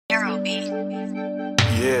Yeah,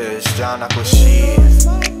 it's JohnAquaShii.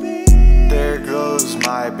 There goes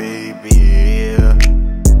my baby.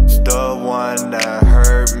 It's the one that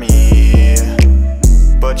hurt me.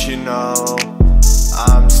 But you know,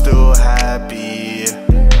 I'm still happy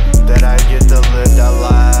that I get to live that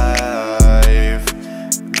life.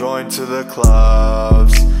 Going to the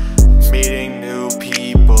clubs, meeting new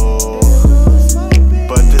people.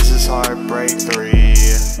 But this is heartbreak 3.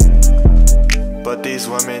 But these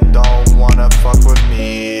women don't wanna fuck with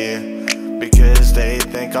me because they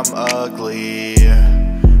think I'm ugly.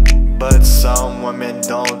 But some women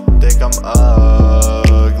don't think I'm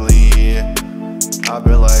ugly. I'll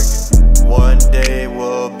be like, one day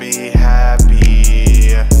we'll be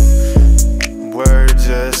happy. We're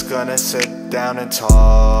just gonna sit down and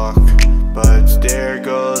talk. But there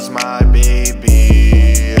goes my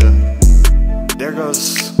baby. There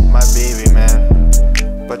goes my baby, man.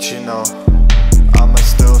 But you know,